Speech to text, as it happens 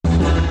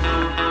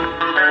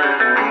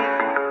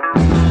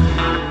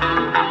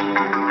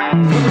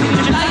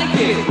would you like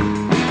it?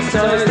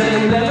 So I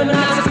spent 11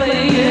 hours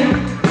playing.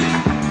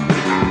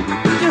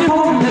 You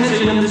won't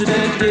necessarily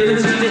understand the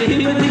difference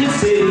between what you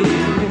see.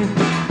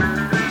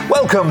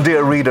 Welcome,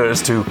 dear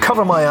readers, to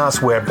Cover My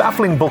Ass, where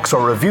baffling books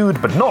are reviewed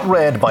but not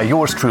read by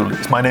yours truly.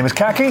 My name is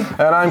Kaki.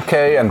 And I'm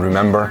Kay, and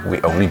remember, we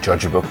only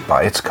judge a book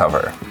by its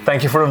cover.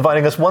 Thank you for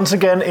inviting us once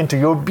again into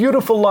your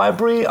beautiful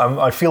library.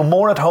 I feel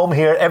more at home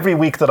here every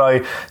week that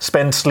I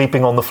spend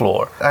sleeping on the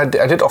floor. I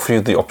did offer you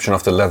the option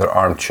of the leather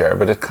armchair,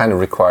 but it kind of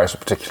requires a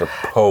particular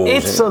pose.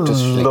 It's a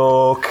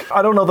look.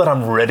 I don't know that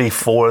I'm ready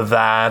for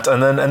that.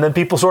 And then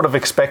people sort of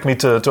expect me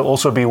to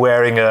also be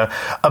wearing a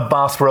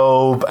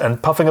bathrobe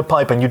and puffing a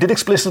pipe. And you did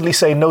explicitly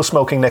say no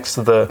smoking next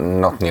to the...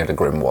 Not near the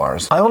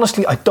grimoires.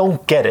 I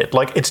don't get it.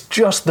 Like, it's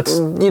just that...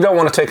 You don't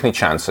want to take any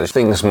chances.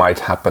 Things might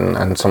happen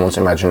and someone's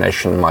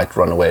imagination might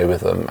run away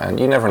with them, and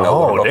you never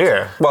know. Oh,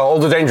 dear. Well, all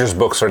the dangerous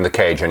books are in the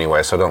cage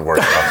anyway, so don't worry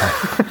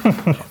about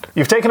them.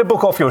 You've taken a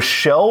book off your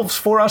shelves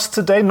for us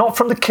today, not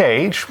from the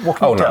cage. What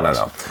can you tell us?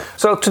 No.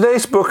 So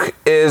today's book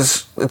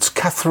it's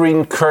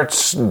Katherine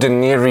Kurtz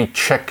Dennery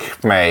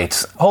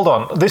Checkmate. Hold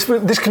on,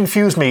 this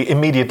confused me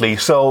immediately.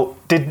 So,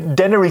 did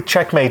Dennery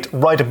Checkmate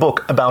write a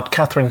book about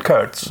Katherine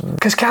Kurtz?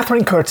 Because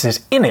Katherine Kurtz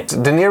is in it.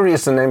 Dennery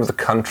is the name of the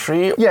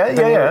country.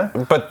 Yeah.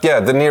 But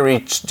yeah, Dennery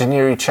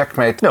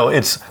Checkmate. No,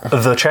 it's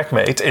the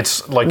Checkmate.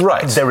 It's like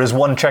there is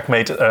one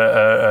checkmate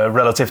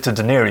relative to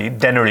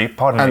Dennery,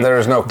 pardon me. And there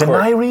is no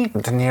Dennery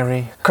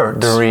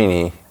Kurtz.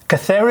 Derini.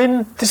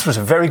 Katherine, this was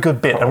a very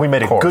good bit, and we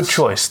made a good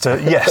choice to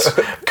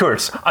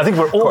Kurtz. I think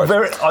we're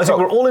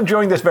all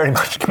enjoying this very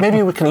much.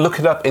 Maybe we can look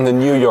it up in the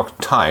New York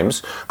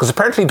Times, because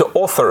apparently the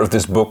author of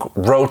this book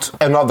wrote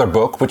another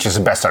book, which is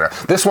a bestseller.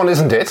 This one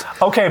isn't it.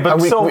 Okay,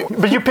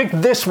 but you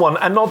picked this one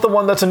and not the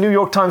one that's a New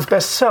York Times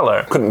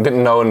bestseller.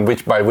 Didn't know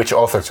by which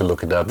author to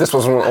look it up. This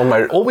was on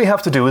my. All we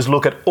have to do is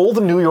look at all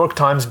the New York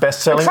Times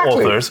best-selling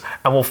authors,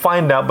 and we'll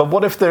find out. But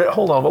what if they're?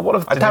 Hold on. But what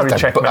if I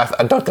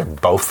doubt they're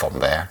both on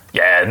there.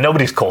 Yeah,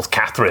 nobody's called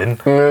Katherine.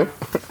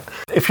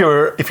 If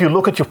you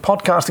look at your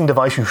podcasting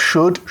device, you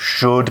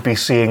should be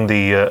seeing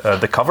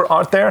the cover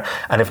art there,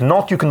 and if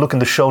not, you can look in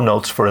the show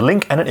notes for a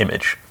link and an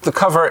image. The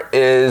cover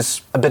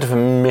is a bit of a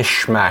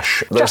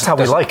mishmash. Just how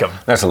we like them.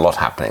 There's a lot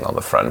happening on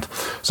the front.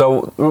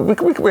 So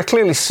we're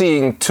clearly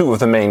seeing two of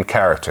the main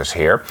characters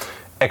here,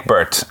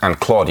 Egbert and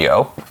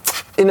Claudio,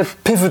 in a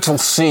pivotal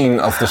scene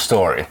of the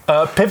story.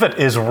 Pivot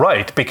is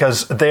right,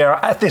 because they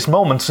are at this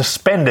moment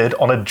suspended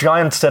on a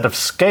giant set of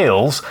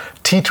scales,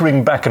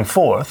 teetering back and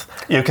forth.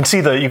 You can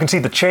see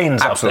the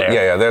chains Absolutely. up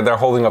there. Yeah. They're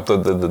holding up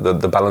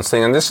the balance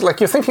thing, and this, like,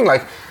 you're thinking,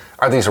 like,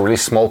 are these really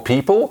small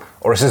people,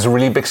 or is this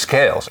really big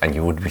scales? And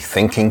you would be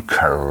thinking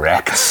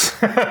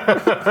correctly.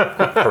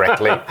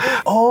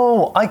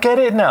 Oh, I get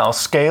it now.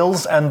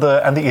 Scales and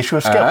the issue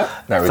of scale.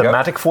 There we go.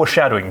 Thematic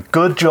foreshadowing.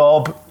 Good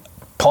job.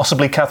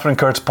 Possibly Katherine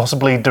Kurtz,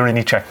 possibly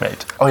Derini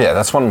Checkmate. Oh yeah,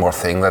 that's one more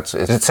thing. It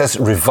says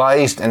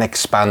revised and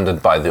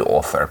expanded by the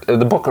author.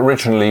 The book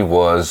originally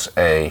was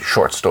a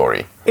short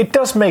story. It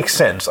does make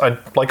sense. I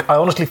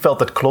honestly felt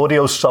that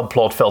Claudio's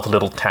subplot felt a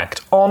little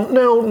tacked on.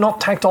 No, not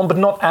tacked on, but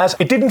not as...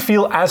 It didn't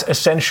feel as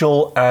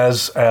essential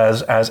as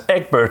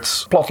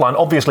Egbert's plotline.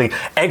 Obviously,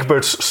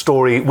 Egbert's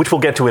story, which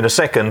we'll get to in a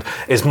second,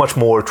 is much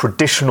more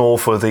traditional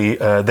for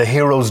the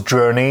hero's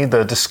journey,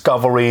 the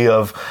discovery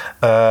of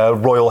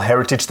royal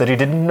heritage that he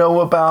didn't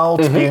know about,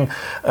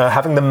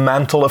 having the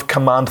mantle of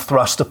command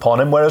thrust upon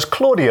him, whereas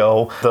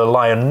Claudio, the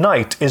Lion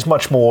Knight, is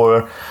much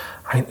more...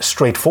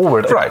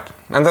 straightforward, right?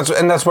 And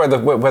that's where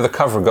the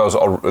cover goes a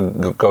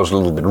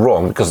little bit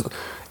wrong, because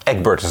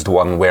Egbert is the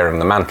one wearing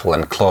the mantle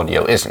and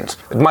Claudio isn't.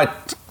 It might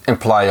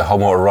imply a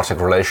homoerotic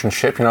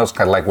relationship, it's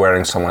kind of like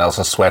wearing someone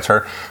else's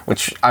sweater,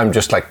 which I'm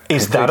just like...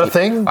 Is that a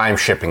thing? I'm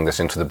shipping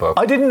this into the book.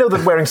 I didn't know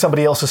that wearing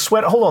somebody else's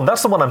sweater... Hold on,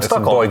 that's the one I'm stuck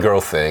on. It's a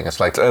boy-girl thing.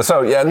 It's like,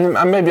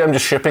 maybe I'm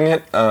just shipping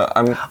it.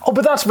 Oh,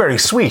 but that's very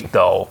sweet,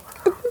 though.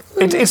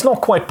 It's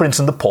not quite Prince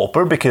and the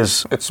Pauper,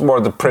 because... It's more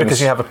the prince...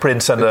 Because you have a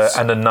prince and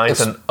a knight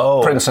and...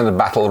 Oh. Prince and a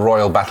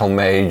royal battle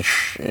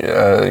mage,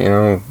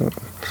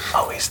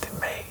 Oh, he's the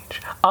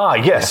mage. Ah,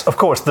 yes, of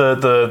course,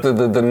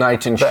 the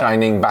knight in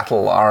shining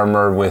battle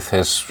armor with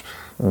his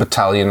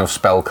battalion of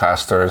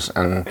spellcasters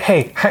and...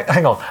 Hey,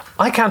 hang on.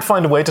 I can't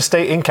find a way to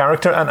stay in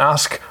character and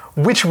ask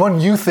which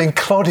one you think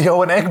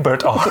Claudio and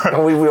Egbert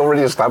are. We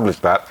already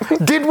established that.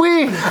 Did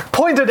we?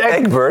 Point at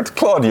Egbert,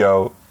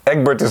 Claudio.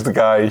 Egbert is the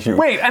guy who...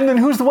 Wait, and then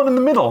who's the one in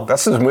the middle?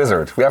 That's his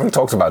wizard. We haven't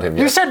talked about him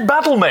yet. You said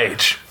battle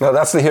mage. No,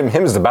 that's him.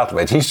 Him is the battle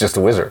mage. He's just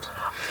a wizard.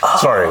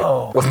 Sorry.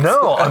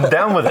 No, I'm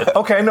down with it.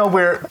 Okay,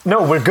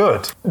 we're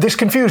good. This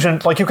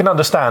confusion, like you can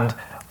understand,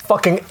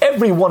 fucking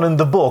everyone in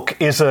the book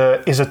is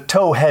a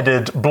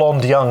tow-headed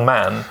blonde young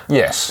man.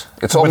 Yes.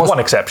 It's with almost one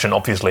exception,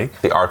 obviously.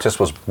 The artist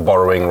was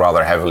borrowing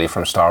rather heavily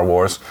from Star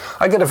Wars.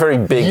 I get a very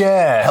big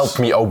help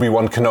me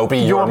Obi-Wan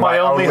Kenobi, you're my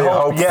only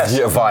hope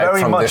vibe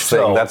from this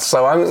thing. That's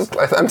so I'm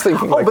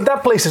thinking but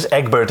that places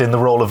Egbert in the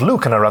role of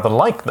Luke, and I rather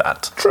like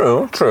that.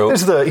 True.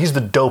 He's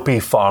the dopey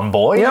farm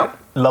boy. Yep.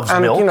 loves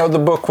And milk. you know, the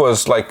book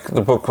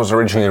was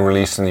originally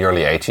released in the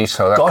early '80s,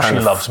 so that Gosh, kind he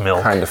of loves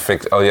milk. Kind of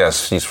fixed. Oh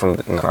yes, he's from.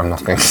 No, I'm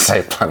not going to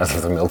say Planet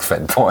of the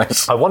Milk-Fed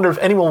Boys. I wonder if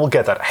anyone will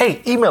get that.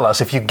 Hey, email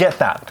us if you get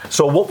that.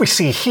 So what we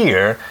see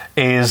here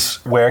is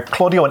where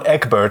Claudio and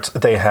Egbert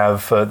they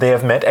have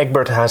met.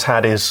 Egbert has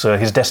had his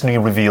destiny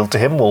revealed to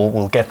him.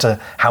 We'll get to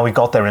how he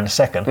got there in a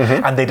second.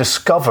 And they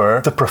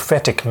discover the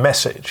prophetic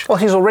message. Well,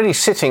 he's already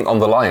sitting on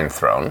the lion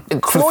throne.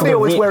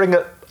 Claudio is wearing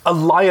a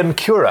lion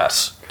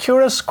cuirass.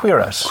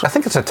 Cuirass? I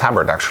think it's a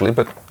tabard actually,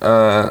 but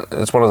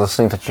it's one of those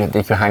things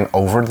that you hang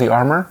over the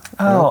armor.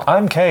 Oh,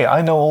 I'm Kay.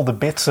 I know all the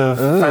bits of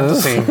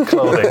fantasy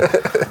clothing.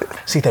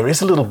 See, there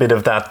is a little bit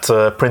of that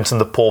Prince and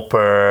the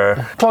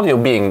Pauper. Claudio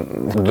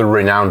being the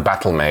renowned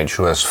battle mage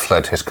who has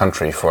fled his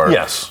country for...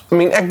 Yes. I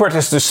mean, Egbert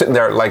is just sitting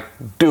there like,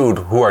 dude,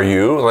 who are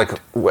you? Like,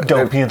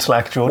 Don't be in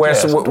slack, George.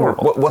 Where's, Yes,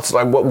 adorable.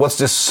 what's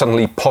this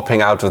suddenly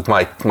popping out of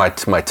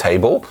my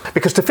table?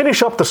 Because to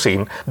finish up the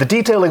scene, the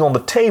detailing on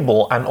the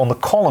table and on the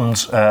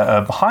columns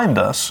behind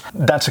us,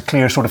 that's a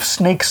clear sort of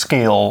snake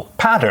scale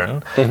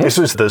pattern. This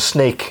is the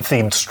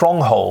snake-themed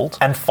stronghold,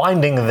 and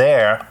finding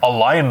there a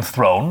lion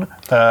throne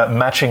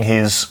matching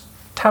his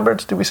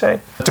tabard, do we say?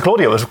 To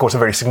Claudio is, of course, a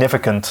very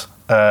significant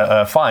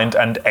find,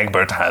 and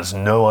Egbert has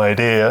no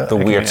idea. The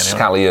weird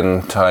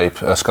scallion type...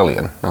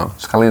 Scullion. No,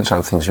 scallions are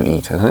the things you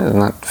eat, isn't it? Isn't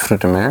that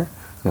fruit de mer?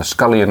 And a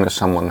scullion is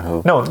someone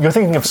who... No, you're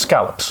thinking of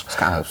scallops.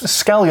 Scallops.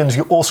 Scallions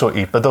you also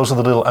eat, but those are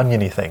the little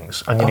oniony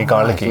things. Oniony,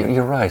 garlicky. Right,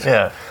 you're right.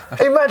 Yeah.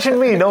 Imagine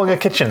me knowing a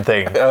kitchen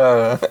thing.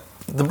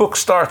 The book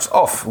starts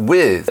off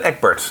with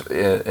Egbert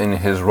in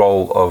his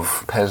role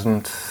of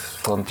peasant...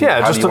 volunteer.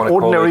 Yeah, How just do you an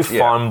wanna call ordinary it?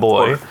 farm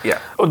boy. Yeah.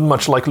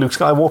 Much like Luke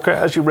Skywalker,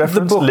 as you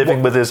referenced, book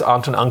living with his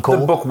aunt and uncle.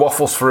 The book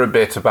waffles for a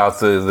bit about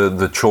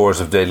the chores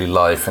of daily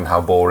life and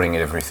how boring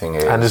everything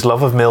is. And his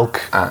love of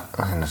milk.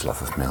 And his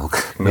love of milk.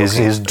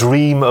 His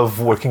dream of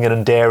working in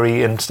a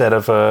dairy instead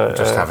of a...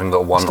 Just having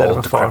the one instead of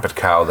old a farm. decrepit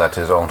cow that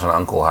his aunt and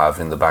uncle have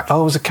in the back.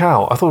 Oh, it was a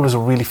cow. I thought it was a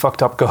really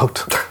fucked up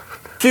goat.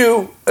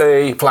 Cue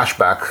a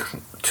flashback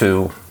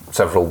to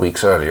several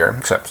weeks earlier,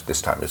 except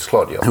this time it's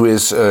Claudio, who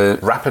is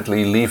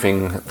rapidly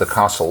leaving the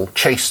castle,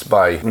 chased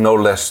by no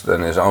less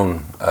than his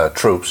own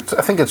troops.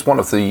 I think it's one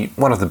of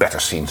the better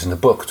scenes in the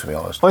book, to be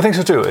honest. Well, I think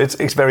so too.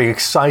 It's very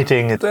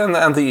exciting.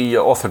 And the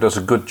author does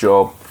a good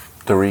job.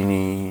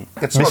 Darini.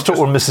 It's not Mr. just-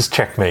 or Mrs.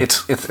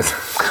 Checkmate.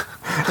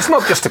 It's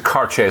not just a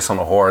car chase on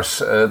a horse.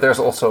 There's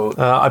also...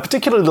 I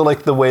particularly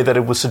like the way that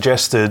it was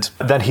suggested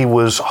that he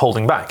was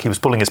holding back. He was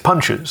pulling his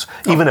punches,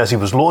 even as he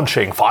was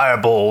launching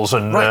fireballs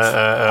and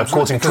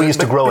causing trees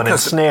to grow and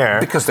ensnare.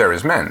 Because they're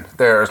his men.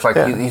 There's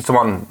he's the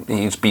one.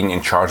 He's been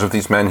in charge of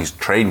these men. He's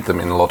trained them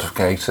in a lot of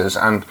cases,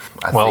 and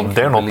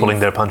they're not pulling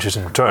their punches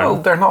in return. Well,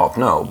 they're not.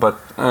 No, but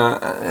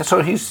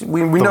so he's.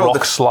 We the know rock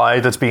that.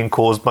 slide that's being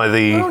caused by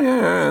the. Oh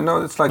yeah,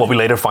 no. It's like what we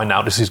later find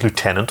out is his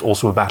lieutenant,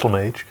 also a battle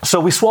mage. So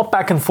we swap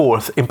back and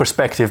forth in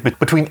perspective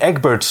between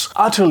Egbert's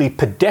utterly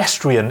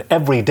pedestrian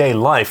everyday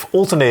life,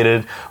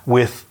 alternated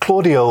with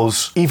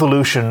Claudio's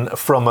evolution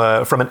from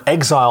an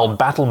exiled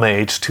battle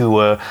mage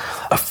to a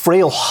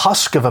frail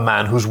husk of a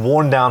man who's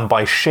worn down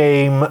by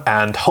shame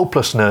and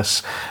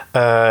hopelessness.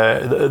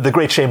 The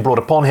great shame brought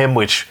upon him,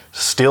 which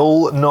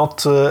still not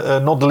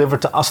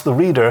delivered to us, the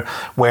reader,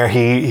 where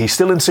he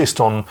still insists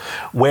on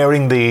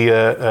wearing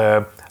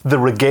the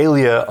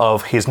regalia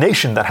of his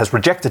nation that has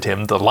rejected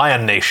him, the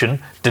Lion Nation,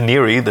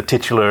 Daenerys, the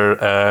titular...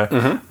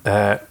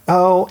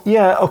 oh,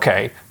 yeah,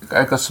 okay.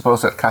 I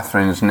suppose that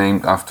Catherine is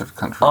named after the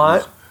country.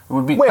 It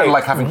would be Wait, kind of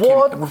like having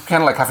what? It would be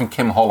kind of like having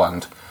Kim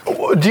Holland.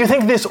 Do you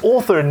think this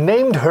author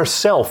named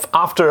herself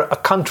after a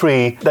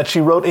country that she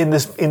wrote in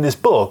this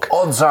book?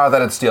 Odds are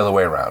that it's the other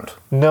way around.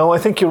 No, I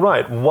think you're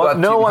right. What? But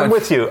No, I'm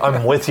with you.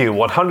 I'm with you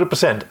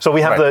 100%. So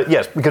we have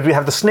because we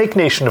have the Snake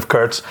Nation of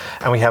Kurtz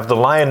and we have the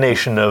Lion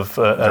Nation of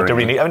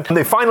Darini. And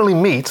they finally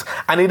meet,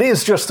 and it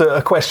is just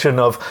a question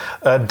of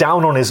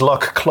down on his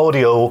luck,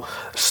 Claudio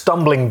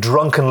stumbling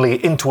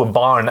drunkenly into a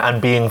barn and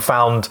being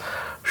found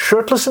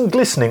shirtless and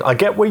glistening. I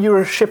get where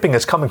your shipping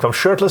is coming from.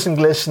 Shirtless and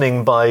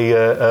glistening by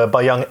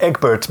young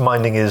Egbert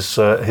minding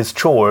his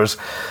chores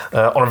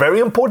on a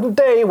very important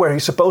day where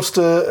he's supposed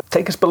to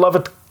take his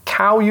beloved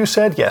cow, you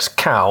said? Yes,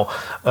 cow.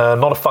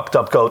 Not a fucked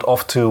up goat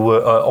off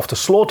to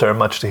slaughter,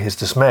 much to his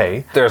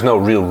dismay. There's no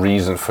real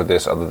reason for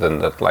this other than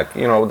that,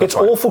 It's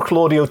all for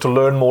Claudio to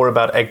learn more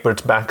about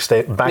Egbert's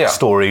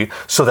backstory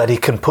so that he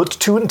can put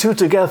two and two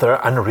together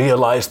and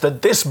realize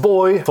that this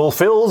boy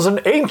fulfills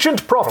an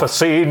ancient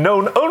prophecy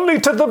known only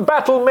to the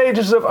battle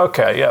mages of...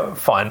 Okay, yeah,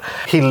 fine.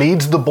 He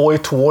leads the boy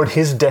toward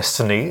his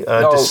destiny,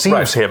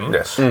 deceives him,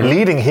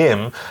 leading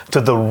him to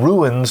the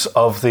ruins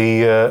of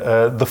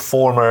the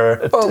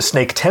former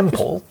Snake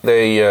Temple.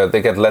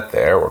 They get led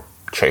there or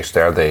chased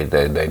there.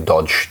 They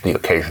dodge the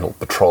occasional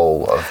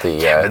patrol of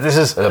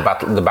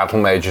the battle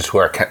mages who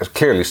are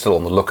clearly still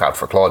on the lookout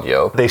for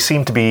Claudio. They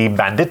seem to be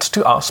bandits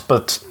to us,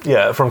 but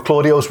yeah, from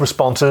Claudio's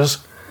responses,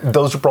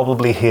 those are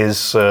probably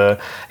his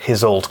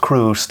old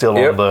crew still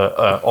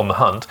on the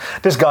hunt,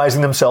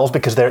 disguising themselves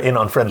because they're in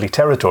unfriendly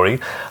territory.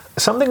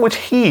 something which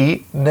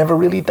he never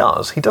really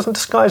does. He doesn't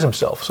disguise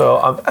himself. So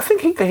I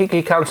think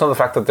he counts on the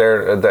fact that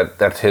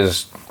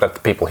that the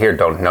people here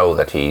don't know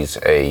that he's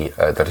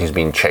that he's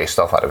been chased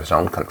off out of his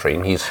own country,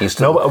 and he's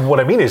still. No, but what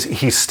I mean is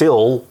he's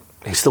still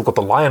got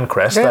the lion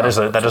crest. Yeah.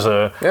 That is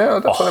a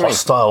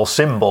hostile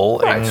symbol.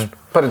 Right.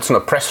 But it's an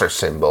oppressor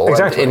symbol.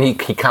 Exactly. And he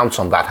counts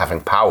on that having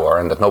power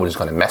and that nobody's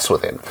going to mess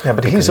with him. Yeah,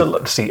 but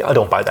see, I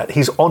don't buy that.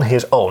 He's on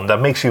his own. That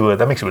makes you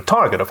a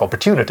target of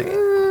opportunity.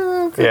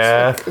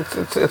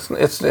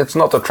 It's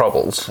not the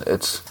troubles.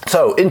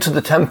 So into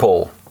the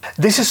temple.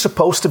 This is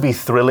supposed to be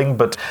thrilling,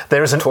 but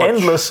there's an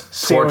endless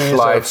series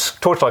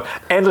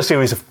endless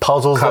series of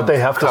puzzles that they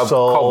have to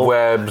solve.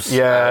 Cobwebs.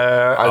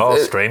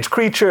 Strange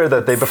creature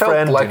that they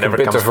befriend. Felt like never a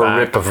bit comes of a back.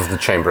 rip-off of the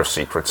Chamber of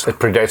Secrets. It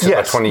predates it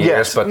by 20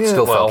 years, but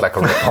still felt like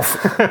a rip-off.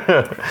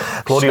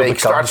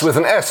 Snake starts with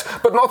an S,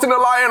 but not in a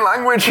lion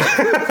language.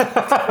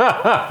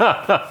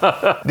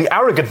 The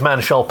arrogant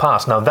man shall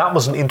pass. Now that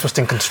was an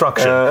interesting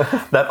construction.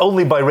 That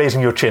only by raising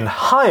your chin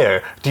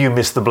higher do you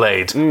miss the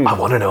blade. I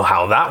want to know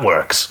how that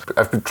works.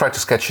 I've tried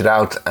to sketch it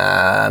out,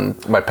 and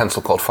my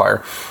pencil caught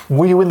fire.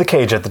 Were you in the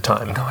cage at the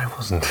time? No, I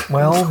wasn't.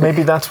 Well,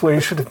 maybe that's where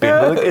you should have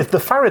been. It's the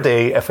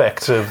Faraday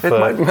effect of.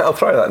 I'll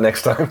try that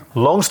next time.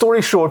 Long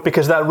story short,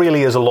 because that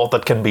really is a lot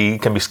that can be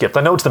skipped.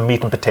 I know it's the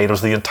meat and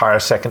potatoes, the entire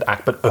second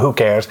act, but who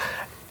cares?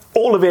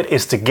 All of it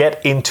is to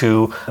get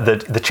into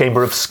the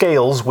Chamber of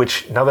Scales,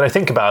 which, now that I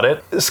think about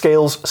it,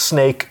 Scales,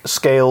 snake,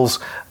 Scales,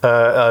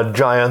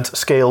 giant,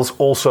 Scales,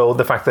 also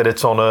the fact that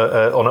it's on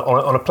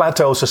a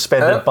plateau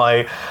suspended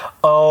by...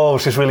 Oh,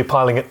 she's really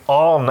piling it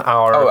on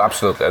our... Oh,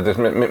 absolutely.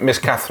 Miss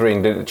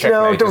Catherine Checkmate.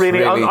 No, Dorini.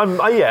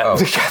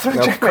 Really... Catherine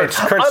Checkmate. Kurt's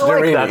I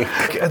like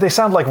Dorini. that. They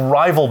sound like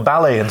rival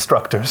ballet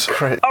instructors.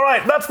 All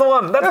right, that's the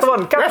one.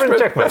 Catherine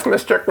Checkmate. That's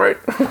Miss Checkmate.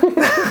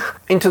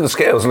 Into the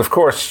Scales, and of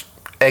course...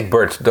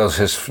 Egbert does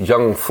his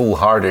young,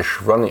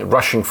 foolhardish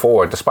rushing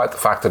forward, despite the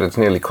fact that it's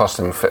nearly cost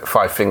him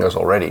 5 fingers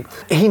already.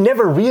 He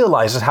never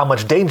realizes how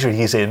much danger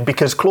he's in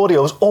because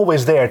Claudio's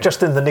always there,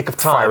 just in the nick of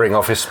time. Firing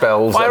off his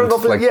spells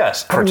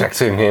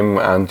protecting him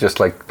and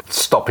just like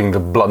stopping the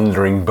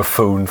blundering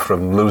buffoon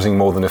from losing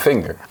more than a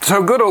finger.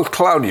 So good old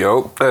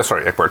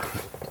Egbert.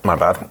 My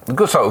bad.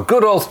 Good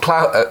old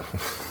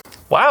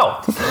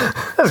Wow,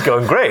 that's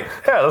going great.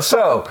 Yeah.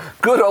 So,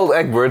 good old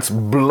Egbert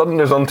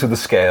blunders onto the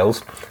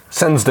scales,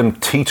 sends them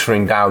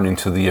teetering down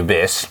into the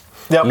abyss,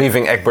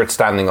 leaving Egbert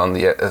standing on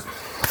the...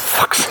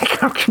 fuck's sake,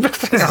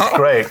 this is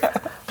great.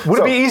 Would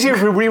it be easier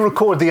if we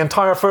re-record the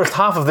entire first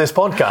half of this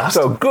podcast?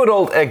 So, good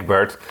old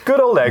Egbert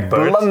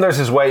blunders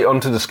his way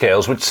onto the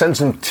scales, which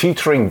sends him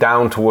teetering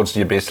down towards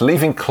the abyss,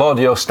 leaving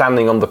Claudio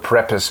standing on the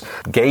precipice,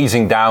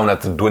 gazing down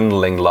at the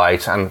dwindling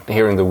light and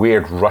hearing the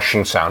weird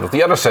rushing sound of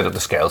the other set of the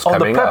scales coming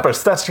up. On the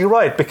precipice, that's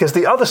right, because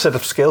the other set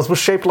of scales was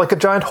shaped like a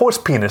giant horse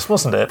penis,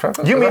 wasn't it?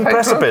 You mean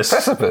precipice?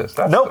 Precipice.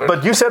 Nope,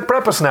 but you said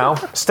precipice now.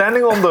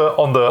 Standing on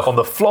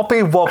the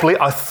floppy wobbly,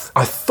 I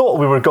thought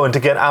we were going to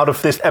get out of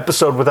this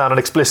episode without an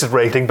explicit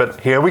rating,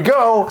 but here we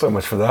go. So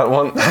much for that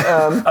one.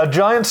 A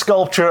giant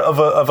sculpture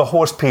of a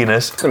horse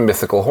penis. It's a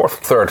mythical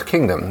third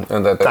kingdom.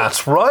 And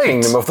that's right.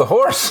 Kingdom of the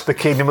horse. The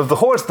kingdom of the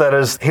horse that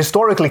has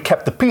historically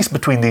kept the peace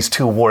between these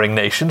two warring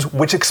nations,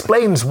 which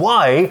explains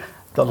why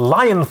the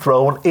Lion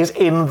Throne is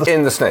in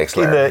the snake's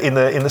lair. In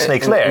the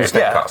snake's lair. In the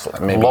snake castle.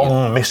 Maybe.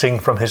 Long missing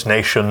from his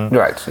nation.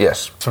 Right,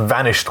 yes.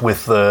 Vanished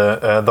with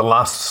the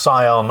last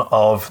scion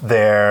of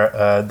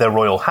their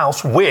royal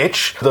house,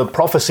 which the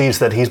prophecies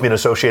that he's been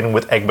associating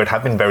with Egbert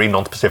have been very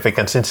non-specific,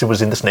 and since he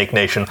was in the Snake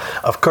Nation,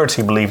 of course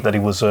he believed that he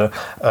was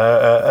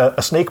a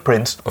snake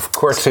prince. Of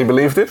course he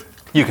believed it.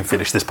 You can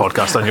finish this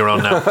podcast on your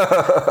own now.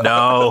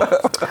 No.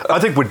 I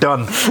think we're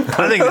done.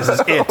 I think this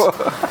is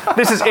it.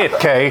 This is it,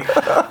 Kay.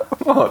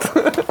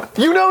 What?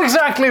 You know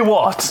exactly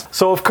what.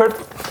 So of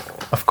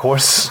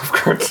course.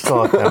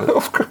 God damn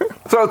it.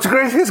 So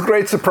to his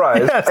great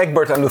surprise, yes.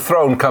 Egbert and the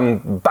throne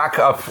come back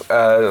up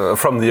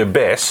from the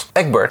abyss.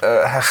 Egbert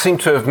has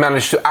seemed to have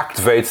managed to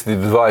activate the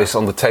device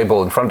on the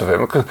table in front of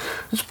him, because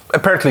he's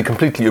apparently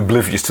completely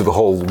oblivious to the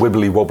whole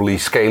wibbly-wobbly,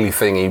 scaly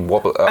thingy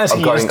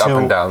going up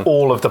and down.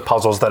 All of the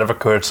puzzles that have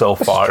occurred so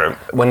far. True.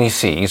 When he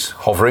sees,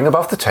 hovering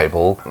above the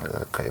table,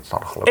 okay, it's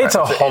not a hologram. It's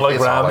a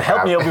hologram.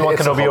 Help me, Obi-Wan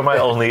Kenobi, you're my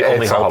only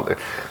hope.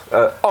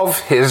 Of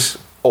his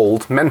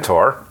old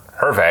mentor,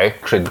 Hervé.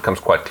 Actually, it becomes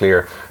quite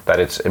clear that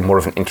it's more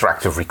of an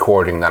interactive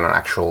recording than an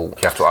actual...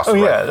 You have to ask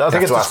I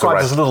think it's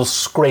described as a little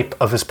scrape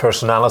of his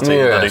personality.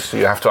 Yes,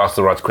 you have to ask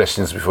the right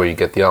questions before you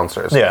get the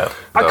answers. Yeah.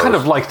 I kind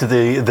of liked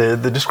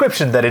the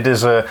description that it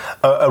is a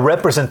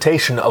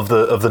representation of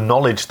the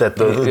knowledge that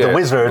the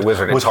wizard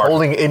was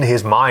holding in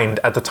his mind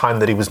at the time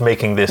that he was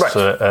making this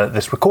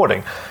this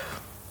recording.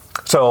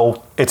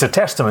 So it's a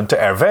testament to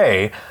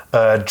Hervé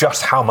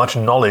just how much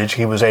knowledge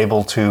he was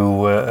able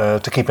to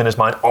keep in his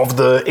mind of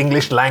the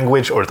English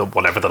language, or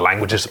whatever the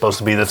language is supposed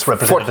to be that's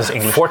represented as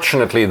English.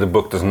 Fortunately, the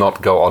book does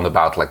not go on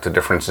about like the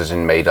differences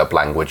in made-up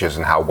languages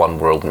and how one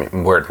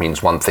word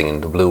means one thing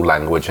in the blue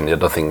language and the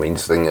other thing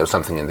means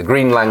something in the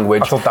green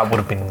language. I thought that would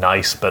have been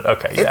nice, but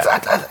okay, yeah.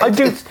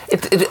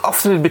 It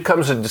often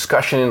becomes a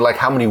discussion in like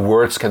how many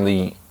words can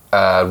the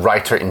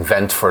writer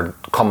invent for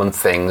common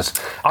things.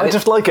 I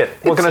just like it.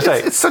 What can I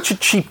say? It's such a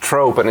cheap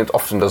trope, and it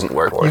often doesn't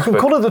work. You can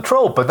call it a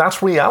trope, but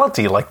that's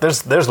reality. Like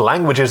there's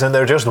languages, and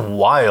they're just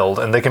wild,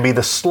 and they can be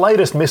the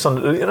slightest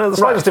the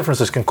slightest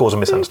differences can cause a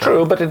misunderstanding.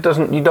 True, but it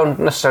doesn't. You don't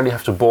necessarily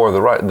have to bore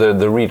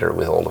the reader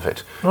with all of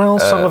it. Well,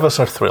 some of us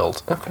are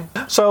thrilled. Okay.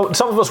 So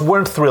some of us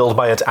weren't thrilled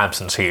by its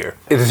absence here.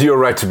 It is your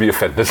right to be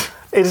offended.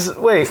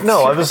 Wait,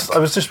 no, I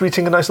was just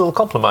reaching a nice little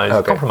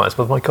compromise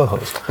with my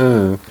co-host.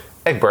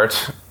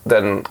 Egbert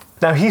then.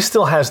 Now he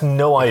still has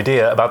no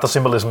idea about the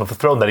symbolism of the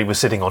throne that he was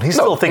sitting on. He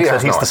still thinks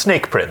that he's the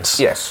Snake Prince.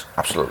 Yes,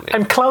 absolutely.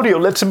 And Claudio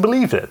lets him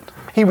believe it.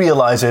 He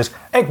realizes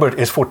Egbert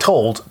is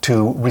foretold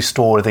to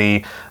restore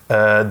the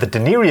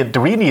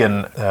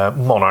Darenian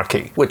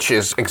monarchy, which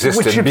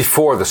existed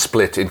before the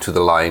split into the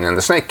Lion and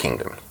the Snake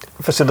Kingdom,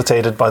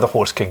 facilitated by the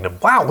Horse Kingdom.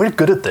 Wow, we're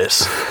good at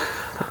this.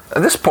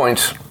 At this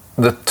point,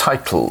 the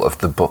title of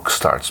the book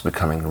starts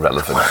becoming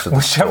relevant to the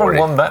Whichever story.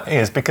 one that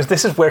is, because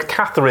this is where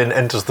Catherine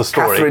enters the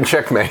story. Catherine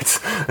checkmate.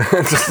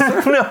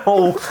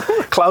 No,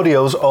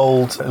 Claudio's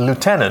old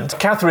lieutenant.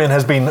 Catherine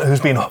who's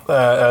been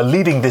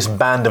leading this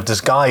band of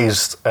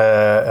disguised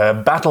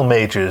battle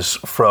mages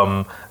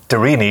from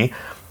Dareni.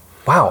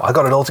 Wow, I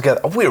got it all together.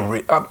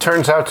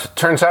 Turns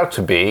out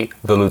to be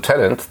the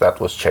lieutenant that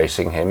was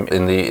chasing him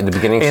in the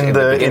beginning. In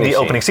the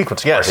opening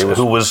sequence, yes,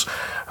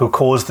 who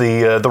caused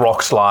the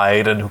rock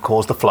slide and who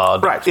caused the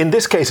flood. Right. In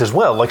this case as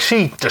well, like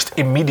she just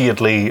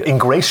immediately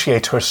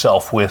ingratiates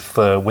herself with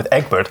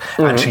Egbert,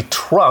 and she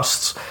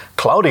trusts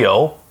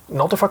Claudio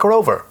not to fuck her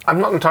over. I'm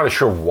not entirely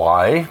sure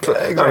why.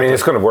 Exactly. I mean,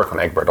 it's going to work on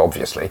Egbert,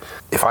 obviously.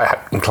 If I had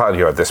been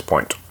Claudio at this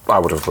point, I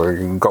would have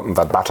gotten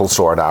that battle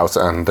sword out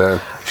and...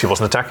 She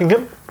wasn't attacking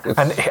him.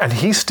 And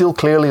he's still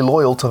clearly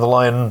loyal to the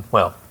Lion.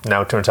 Well,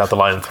 now it turns out the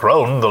Lion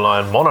Throne, the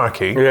Lion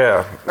Monarchy.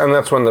 Yeah, and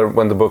that's when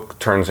the book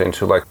turns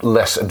into like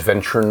less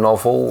adventure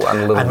novel and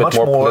a little bit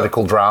more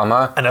political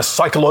drama and a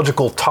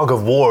psychological tug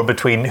of war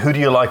between who do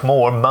you like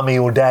more, mummy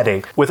or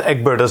daddy, with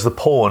Egbert as the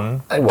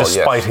pawn,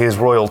 despite his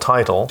royal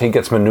title. He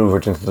gets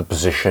maneuvered into the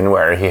position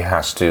where he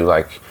has to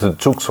the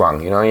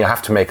Zugzwang. You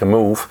have to make a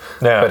move,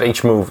 but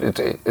each move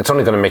it's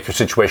only going to make your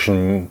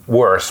situation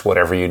worse,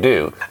 whatever you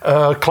do.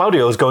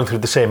 Claudio is going through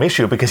the same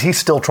issue because he's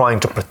still trying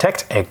to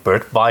protect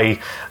Egbert by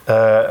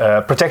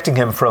protecting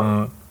him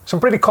from some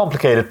pretty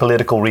complicated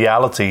political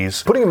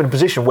realities, putting him in a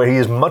position where he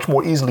is much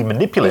more easily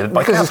manipulated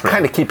by Catherine. Because it's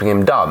kind of keeping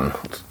him dumb.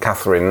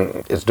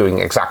 Catherine is doing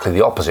exactly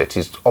the opposite.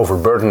 She's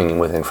overburdening him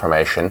with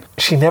information.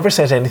 She never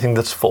says anything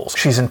that's false.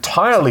 She's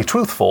entirely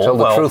truthful. Tell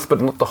the truth, but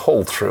not the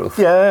whole truth.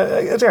 Yeah,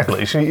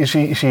 exactly.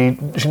 She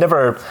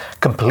never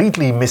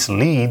completely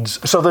misleads.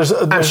 So there's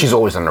and she's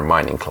always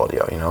undermining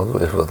Claudio.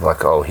 With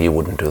like, oh, he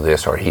wouldn't do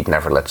this, or he'd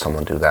never let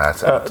someone do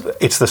that.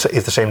 It's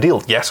the same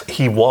deal. Yes,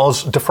 he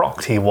was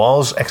defrocked. He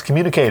was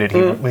excommunicated.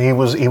 He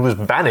was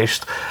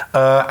banished,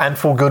 and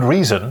for good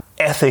reason.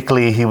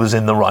 Ethically, he was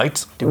in the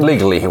right.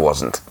 Legally, he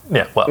wasn't.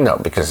 Yeah, well, no,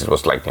 because it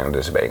was like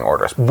disobeying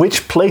orders.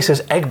 Which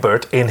places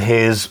Egbert in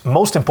his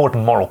most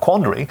important moral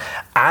quandary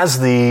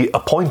as the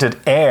appointed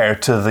heir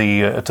to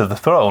the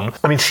throne.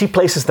 I mean, she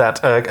places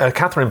that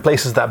Catherine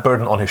places that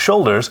burden on his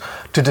shoulders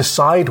to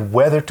decide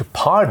whether to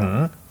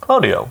pardon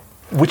Claudio,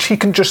 which he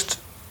can just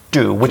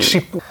do.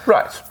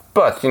 Right.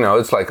 But,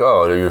 it's like,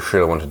 oh, you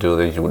sure want to do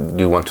this?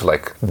 You want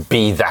to,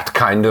 be that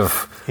kind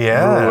of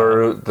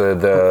ruler?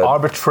 The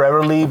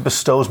arbitrarily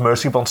bestows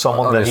mercy upon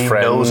someone that he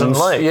knows and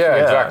likes. Yeah,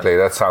 exactly.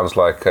 That sounds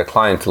like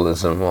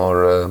clientelism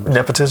or...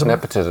 Nepotism?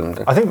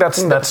 I think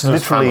that's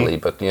literally... family,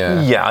 but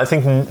yeah. Yeah, I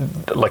think,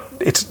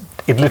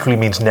 it literally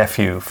means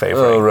nephew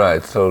favouring. Oh,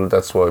 right. So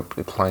that's why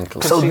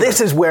clientelism... So this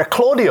is where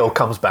Claudio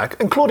comes back,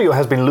 and Claudio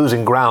has been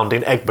losing ground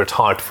in Egbert's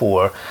heart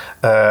for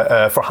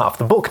half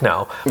the book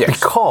now,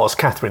 because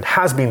Catherine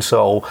has been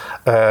so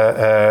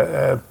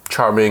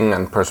charming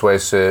and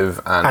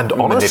persuasive and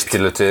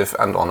manipulative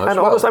and honest. And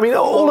honest. I mean,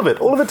 all of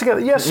it together.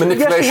 Yes,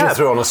 manipulation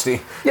through honesty.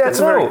 Yeah,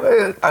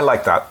 I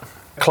like that.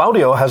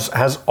 Claudio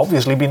has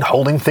obviously been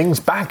holding things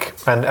back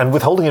and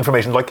withholding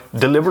information, like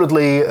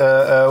deliberately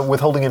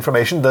withholding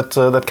information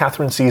that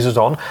Catherine seizes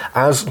on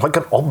as like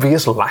an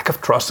obvious lack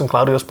of trust on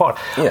Claudio's part.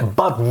 Yeah.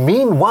 But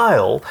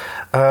meanwhile,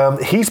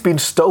 he's been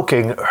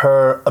stoking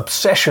her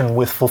obsession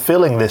with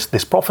fulfilling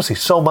this prophecy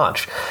so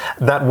much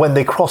that when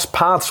they cross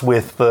paths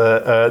with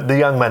the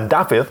young man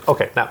David,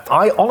 now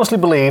I honestly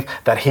believe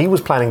that he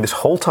was planning this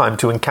whole time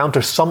to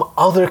encounter some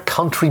other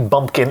country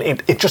bumpkin.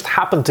 It just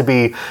happened to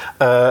be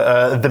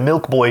the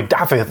milk boy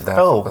David.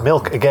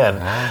 Milk again.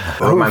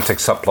 Romantic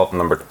subplot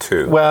number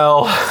 2.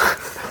 Well,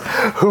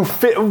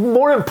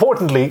 more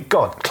importantly,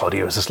 God,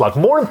 Claudio is a slut.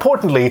 More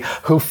importantly,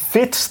 who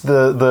fits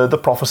the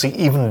prophecy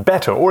even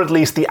better, or at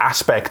least the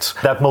aspects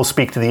that most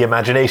speak to the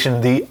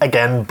imagination. The,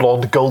 again,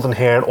 blonde, golden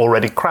hair,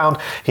 already crowned.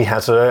 He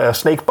has a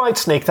snake bite,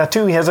 snake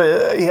tattoo. He has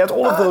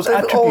all of those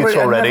attributes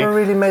already. I never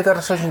really made that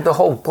assumption. The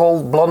whole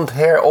blonde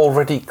hair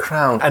already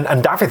crowned.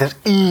 And David is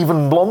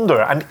even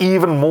blonder and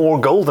even more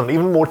golden,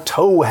 even more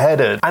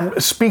toe-headed,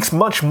 and speaks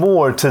much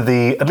more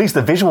to at least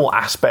the visual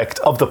aspect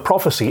of the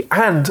prophecy,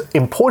 and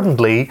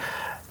importantly,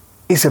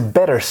 is a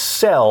better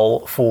sell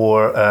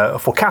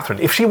for Catherine.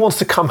 If she wants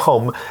to come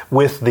home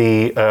with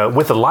the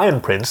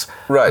Lion Prince,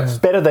 Right.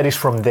 better that he's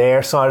from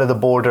their side of the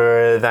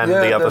border than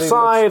Yeah, the other that he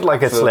side. looks-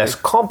 Like it's absolutely. less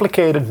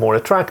complicated, more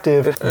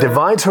attractive,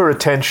 divides her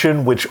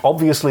attention, which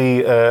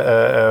obviously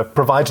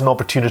provides an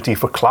opportunity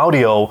for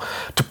Claudio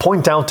to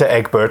point out to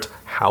Egbert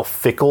how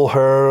fickle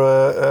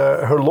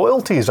her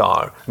loyalties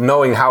are.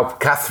 Knowing how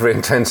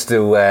Catherine tends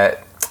to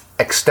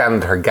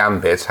extend her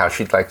gambits, how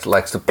she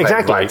likes to play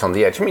Exactly. right on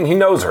the edge. I mean, he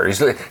knows her.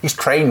 He's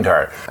trained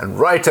her, and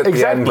right at the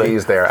Exactly. end,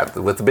 he's there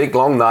with the big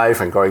long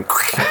knife and going.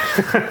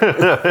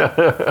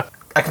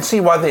 I can see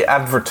why they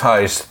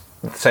advertised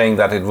saying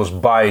that it was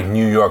by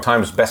New York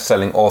Times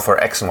best-selling author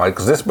X and Y,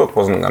 because this book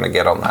wasn't going to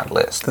get on that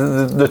list.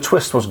 The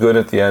twist was good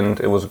at the end.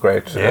 It was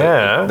great.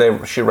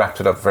 Yeah. She wrapped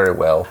it up very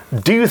well.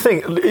 Do you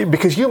think,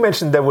 because you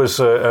mentioned there was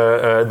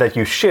that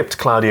you shipped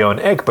Claudio and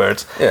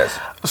Egbert? Yes.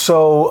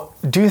 So,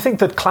 do you think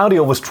that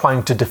Claudio was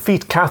trying to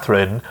defeat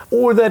Catherine,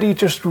 or that he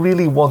just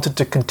really wanted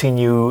to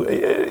continue,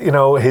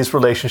 his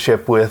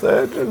relationship with,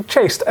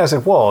 chaste as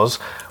it was,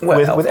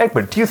 with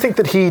Egbert? Do you think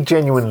that he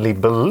genuinely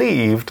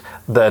believed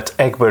that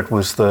Egbert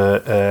was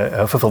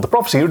fulfilled the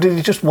prophecy, or did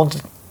he just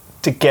want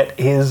to get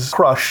his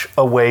crush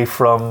away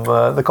from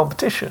the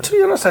competition? To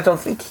be honest, I don't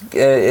think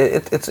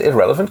it's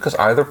irrelevant, because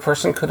either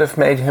person could have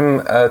made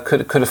him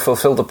could have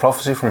fulfilled the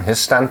prophecy from his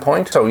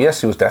standpoint. So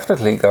yes, he was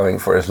definitely going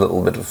for his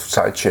little bit of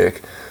side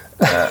chick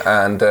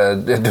and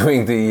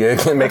doing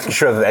the making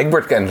sure that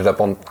Egbert ended up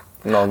on.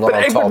 No, not But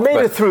on Egbert top. made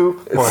it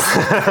through.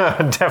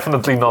 Well,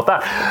 definitely not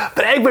that.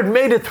 But Egbert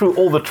made it through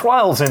all the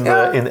trials in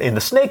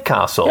the Snake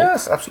Castle.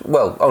 Yes, absolutely.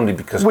 Well, only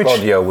because Which-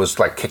 Claudio was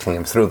like kicking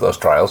him through those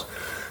trials.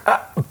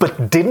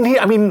 But didn't he?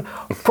 I mean,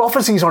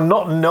 prophecies are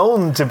not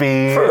known to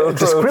be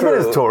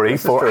discriminatory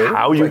This is for true.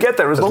 how you get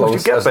there, as long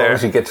as you get as there. long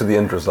as you get to the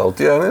end result.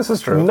 Yeah, this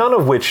is true. None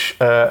of which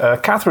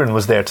Catherine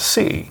was there to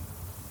see.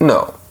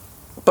 No.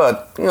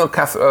 But,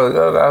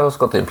 Catherine, I always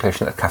got the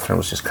impression that Catherine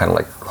was just kind of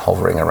like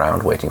hovering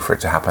around waiting for it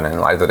to happen, and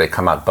either they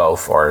come out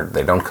both or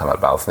they don't come out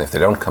both. And if they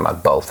don't come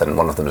out both, then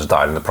one of them has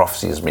died and the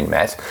prophecy has been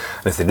met.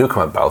 And if they do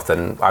come out both,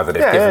 then either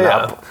they've given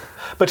up.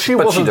 But she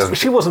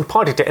wasn't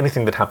party to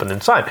anything that happened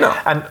inside. No.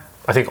 And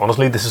I think,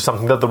 honestly, this is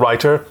something that the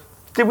writer...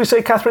 Did we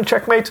say Catherine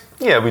checkmate?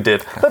 Yeah, we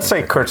did. Let's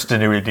say Kurtz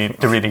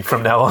Denery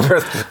from now on.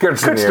 Kurtz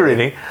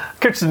Denery.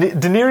 Kurtz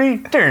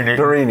Denery?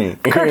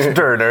 Kurtz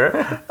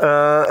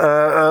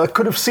Derner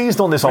could have seized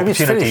on this Maybe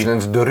it's opportunity.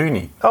 Finnish and it's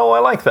Dorini. Oh, I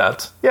like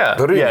that. Yeah,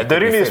 Dorini yeah, could be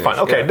Dorini is Finnish, fine.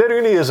 Okay, yeah.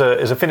 Dorini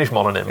is a Finnish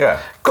mononym. Yeah.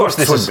 Of course,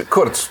 this is...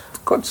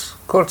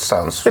 Kurtz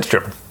sounds... It's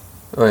German.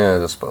 Oh,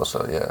 yeah, I suppose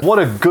so, yeah. What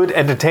a good,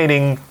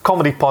 entertaining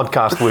comedy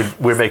podcast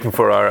we're making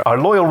for our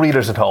loyal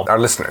readers at home. Our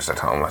listeners at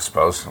home, I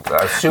suppose.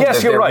 I assume Yes,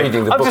 that you're they're right.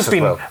 reading the I've books just as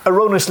been well.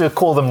 erroneously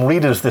call them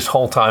readers this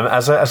whole time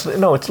as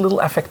no, it's a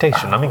little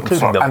affectation. I'm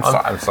including them.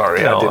 I'm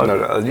sorry. I didn't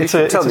know that. You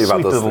should tell me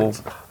about those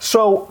things.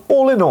 So,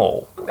 all in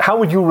all, how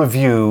would you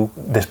review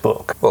this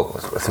book? Well,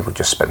 I think we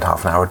just spent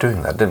half an hour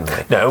doing that, didn't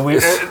we? No, we're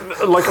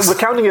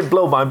counting it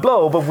blow by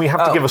blow, but we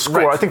have to give a score.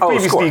 right. I think Oh, a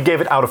previously score. you gave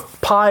it out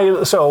of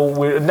pi, so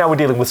now we're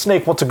dealing with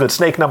Snake. What's a good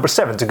Snake number?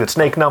 7's a good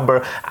Snake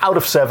number. Out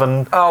of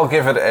 7. I'll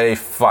give it a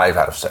 5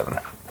 out of 7.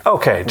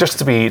 Okay, just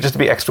to be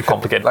extra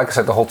complicated. Like I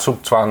said, the whole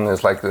Zugzwang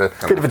is like the...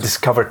 Bit of a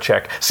discovered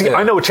check. See, Yeah.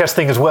 I know a chess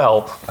thing as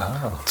well.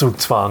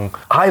 Zugzwang.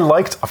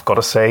 I've got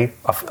to say,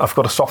 I've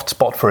got a soft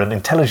spot for an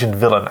intelligent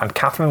villain, and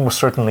Catherine was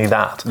certainly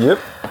that. Yep.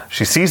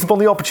 She seized upon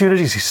the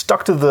opportunities, she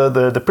stuck to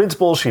the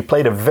principles, she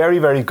played a very,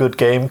 very good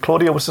game.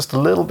 Claudia was just a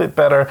little bit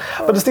better,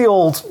 but it's the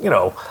old,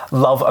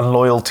 love and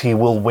loyalty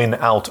will win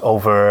out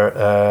over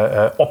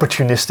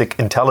opportunistic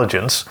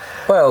intelligence.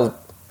 Well,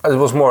 it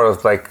was more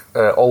of like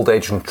old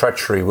age and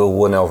treachery will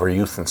win over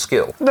youth and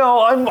skill.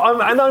 No,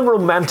 I'm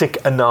romantic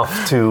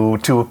enough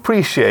to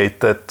appreciate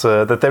that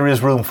there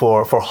is room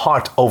for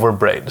heart over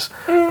brains.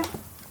 Do you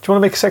want to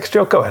make a sex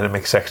joke? Go ahead and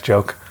make a sex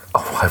joke. Oh,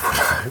 why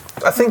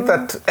would I? I think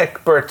that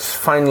Egbert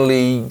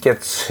finally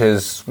gets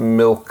his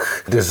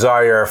milk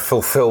desire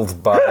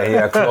fulfilled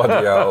by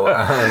Claudio.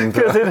 And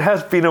Because it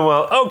has been a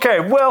while. Okay,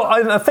 well,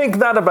 I think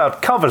that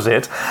about covers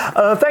it.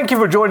 Thank you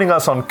for joining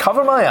us on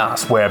Cover My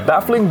Ass, where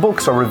baffling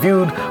books are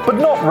reviewed but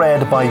not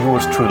read by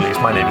yours truly.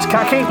 My name is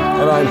Kaki.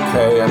 And I'm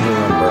Kay, and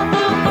remember,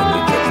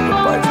 only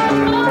judgment by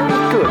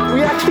its Good.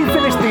 We actually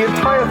finished the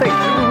entire thing.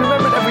 We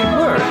remembered every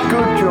word.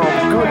 Good job.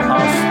 Good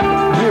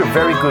us. We're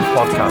very good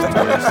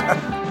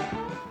podcasters.